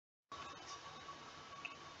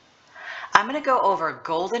I'm going to go over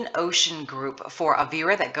Golden Ocean Group for a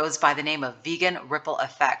viewer that goes by the name of Vegan Ripple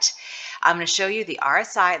Effect. I'm going to show you the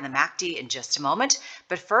RSI and the MACD in just a moment,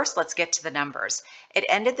 but first let's get to the numbers. It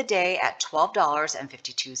ended the day at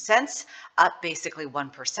 $12.52, up basically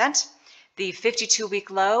 1%. The 52-week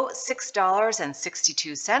low,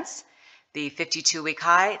 $6.62. The 52-week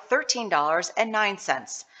high,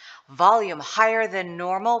 $13.09. Volume higher than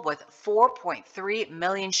normal with 4.3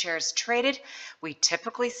 million shares traded. We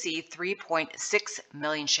typically see 3.6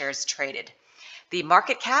 million shares traded. The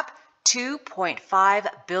market cap, $2.5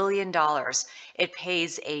 billion. It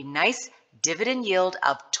pays a nice dividend yield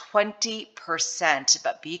of 20%,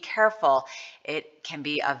 but be careful, it can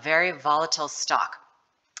be a very volatile stock.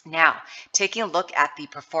 Now, taking a look at the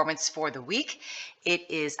performance for the week, it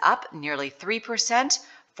is up nearly 3%.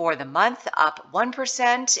 For the month, up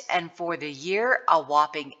 1%, and for the year, a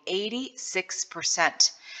whopping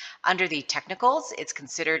 86%. Under the technicals, it's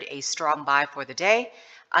considered a strong buy for the day.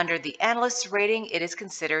 Under the analyst rating, it is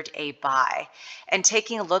considered a buy. And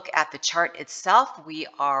taking a look at the chart itself, we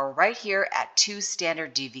are right here at 2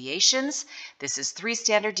 standard deviations. This is 3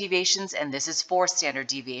 standard deviations, and this is 4 standard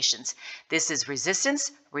deviations. This is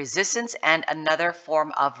resistance, resistance, and another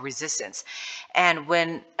form of resistance. And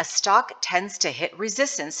when a stock tends to hit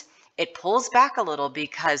resistance, it pulls back a little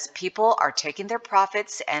because people are taking their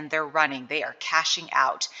profits and they're running. They are cashing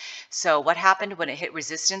out. So what happened when it hit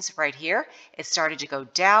resistance right here? It started to go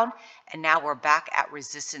down, and now we're back at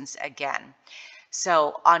resistance again.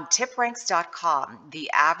 So on tipranks.com, the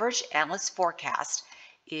average analyst forecast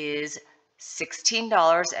is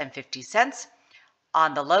 $16.50.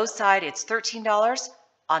 On the low side, it's $13.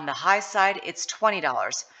 On the high side, it's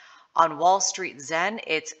 $20. On Wall Street Zen,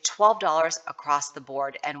 it's $12 across the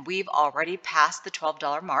board, and we've already passed the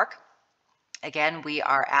 $12 mark. Again, we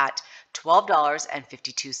are at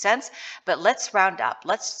 $12.52, but let's round up.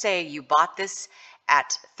 Let's say you bought this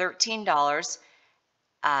at $13.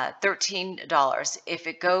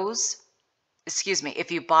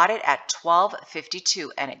 If you bought it at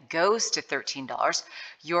 $12.52 and it goes to $13,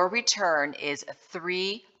 your return is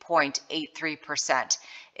 3.83%.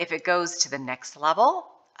 If it goes to the next level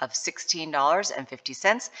of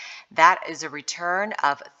 $16.50, that is a return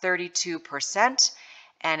of 32%.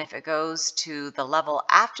 And if it goes to the level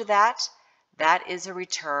after that, that is a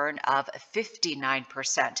return of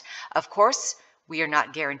 59%. Of course, we are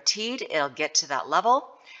not guaranteed it'll get to that level,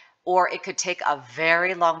 or it could take a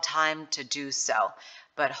very long time to do so.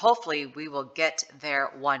 But hopefully we will get there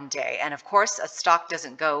one day. And of course, a stock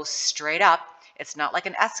doesn't go straight up. It's not like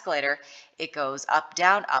an escalator. It goes up,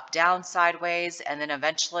 down, sideways, and then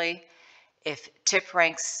eventually, if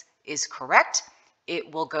TipRanks is correct,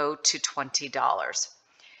 it will go to $20.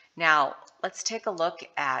 Now, let's take a look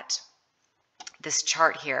at this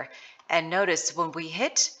chart here. And notice when we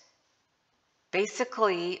hit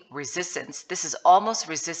basically resistance, this is almost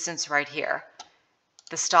resistance right here,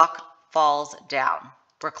 the stock falls down.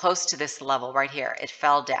 We're close to this level right here. It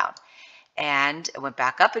fell down. And it went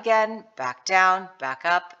back up again, back down, back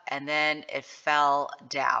up, and then it fell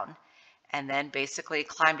down, and then basically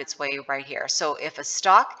climbed its way right here. So if a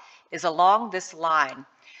stock is along this line,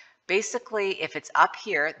 basically if it's up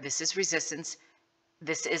here, this is resistance,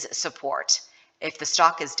 this is support. If the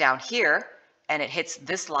stock is down here and it hits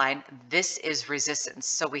this line, this is resistance.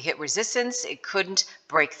 So we hit resistance, it couldn't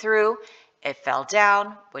break through, it fell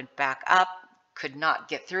down, went back up, could not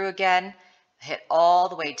get through again, hit all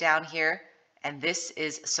the way down here, and this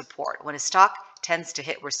is support. When a stock tends to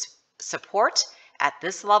hit support at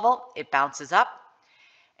this level, it bounces up,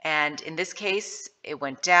 and in this case, it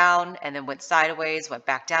went down and then went sideways, went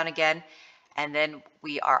back down again, and then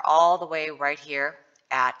we are all the way right here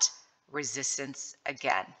at resistance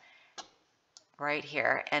again, right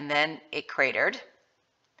here, and then it cratered,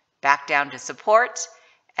 back down to support,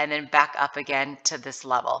 and then back up again to this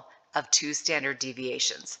level of 2 standard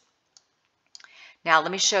deviations. Now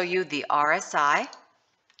let me show you the RSI.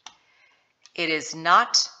 It is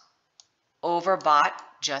not overbought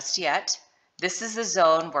just yet. This is the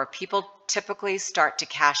zone where people typically start to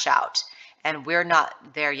cash out, and we're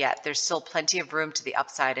not there yet. There's still plenty of room to the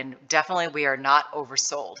upside, and definitely we are not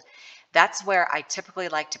oversold. That's where I typically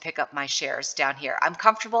like to pick up my shares down here. I'm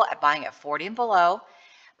comfortable at buying at 40 and below,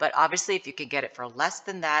 but obviously if you could get it for less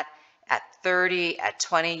than that, at 30, at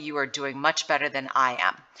 20, you are doing much better than I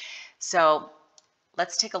am. So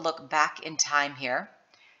let's take a look back in time here.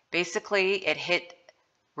 Basically, it hit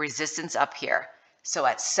resistance up here, so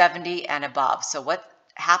at 70 and above. So what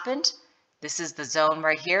happened? This is the zone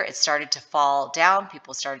right here. It started to fall down.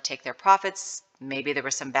 People started to take their profits. Maybe there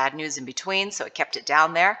was some bad news in between, so it kept it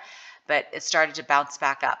down there, but it started to bounce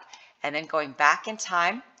back up. And then going back in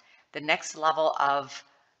time, The next level of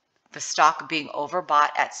the stock being overbought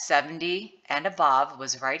at 70 and above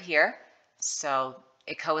was right here. So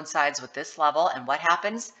it coincides with this level. And what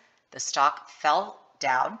happens? The stock fell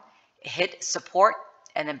down, it hit support,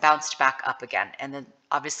 and then bounced back up again. And then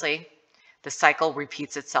obviously the cycle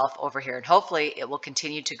repeats itself over here, and hopefully it will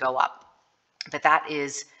continue to go up. But that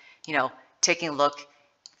is, taking a look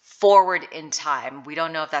forward in time. We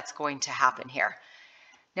don't know if that's going to happen here.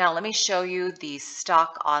 Now, let me show you the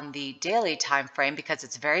stock on the daily time frame, because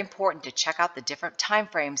it's very important to check out the different time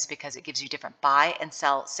frames because it gives you different buy and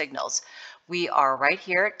sell signals. We are right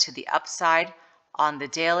here to the upside on the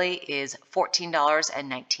daily is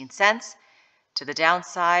 $14.19. To the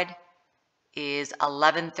downside is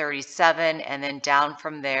 $11.37, and then down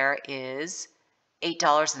from there is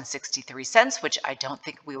 $8.63, which I don't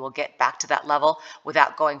think we will get back to that level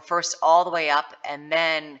without going first all the way up and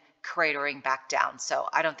then cratering back down. So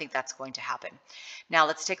I don't think that's going to happen. Now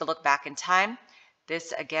let's take a look back in time.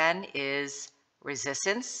 This again is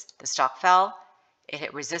resistance. The stock fell, it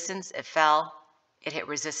hit resistance, it fell, it hit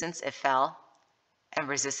resistance, it fell, and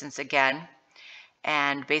resistance again.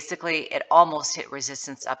 And basically it almost hit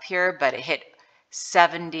resistance up here, but it hit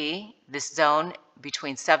 70, this zone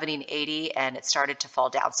between 70 and 80, and it started to fall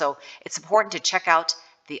down. So it's important to check out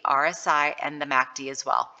the RSI and the MACD as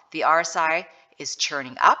well. The RSI is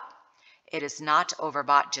churning up. It is not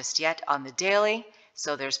overbought just yet on the daily,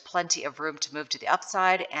 so there's plenty of room to move to the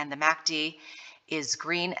upside, and the MACD is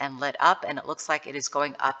green and lit up, and it looks like it is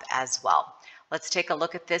going up as well. Let's take a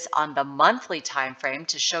look at this on the monthly time frame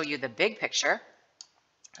to show you the big picture.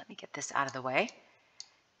 Let me get this out of the way.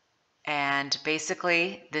 And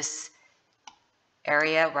basically this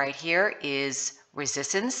area right here is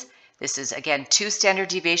resistance. This is again 2 standard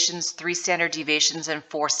deviations, 3 standard deviations, and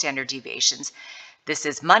 4 standard deviations. This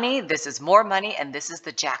is money, this is more money, and this is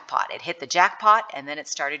the jackpot. It hit the jackpot and then it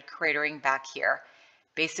started cratering back here.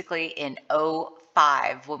 Basically in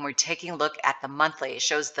 05, when we're taking a look at the monthly, it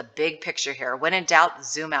shows the big picture here. When in doubt,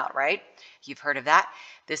 zoom out, right? You've heard of that.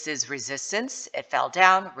 This is resistance. It fell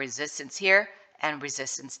down, resistance here, and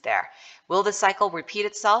resistance there. Will the cycle repeat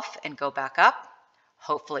itself and go back up?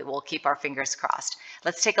 Hopefully, we'll keep our fingers crossed.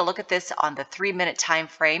 Let's take a look at this on the 3-minute time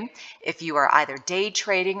frame. If you are either day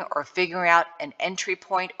trading or figuring out an entry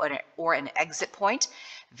point or an exit point,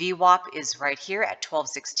 VWAP is right here at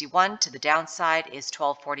 1261. To the downside is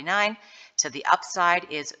 1249. To the upside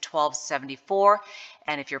is 1274.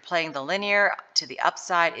 And if you're playing the linear, to the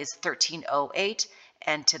upside is 1308.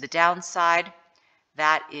 And to the downside,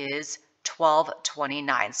 that is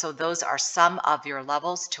 1229. So those are some of your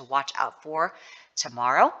levels to watch out for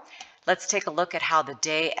tomorrow. Let's take a look at how the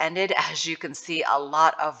day ended. As you can see, a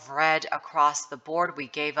lot of red across the board. We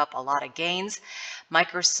gave up a lot of gains.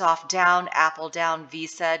 Microsoft down, Apple down,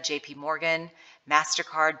 Visa, JP Morgan,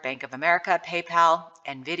 MasterCard, Bank of America, PayPal,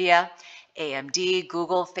 Nvidia, AMD,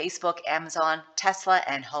 Google, Facebook, Amazon, Tesla,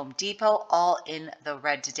 and Home Depot, all in the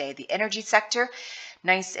red today. The energy sector,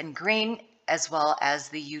 nice and green, as well as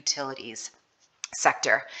the utilities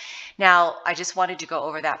sector. Now, I just wanted to go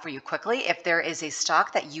over that for you quickly. If there is a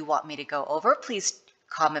stock that you want me to go over, please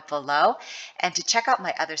comment below. And to check out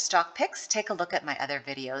my other stock picks, take a look at my other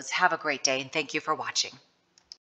videos. Have a great day, and thank you for watching.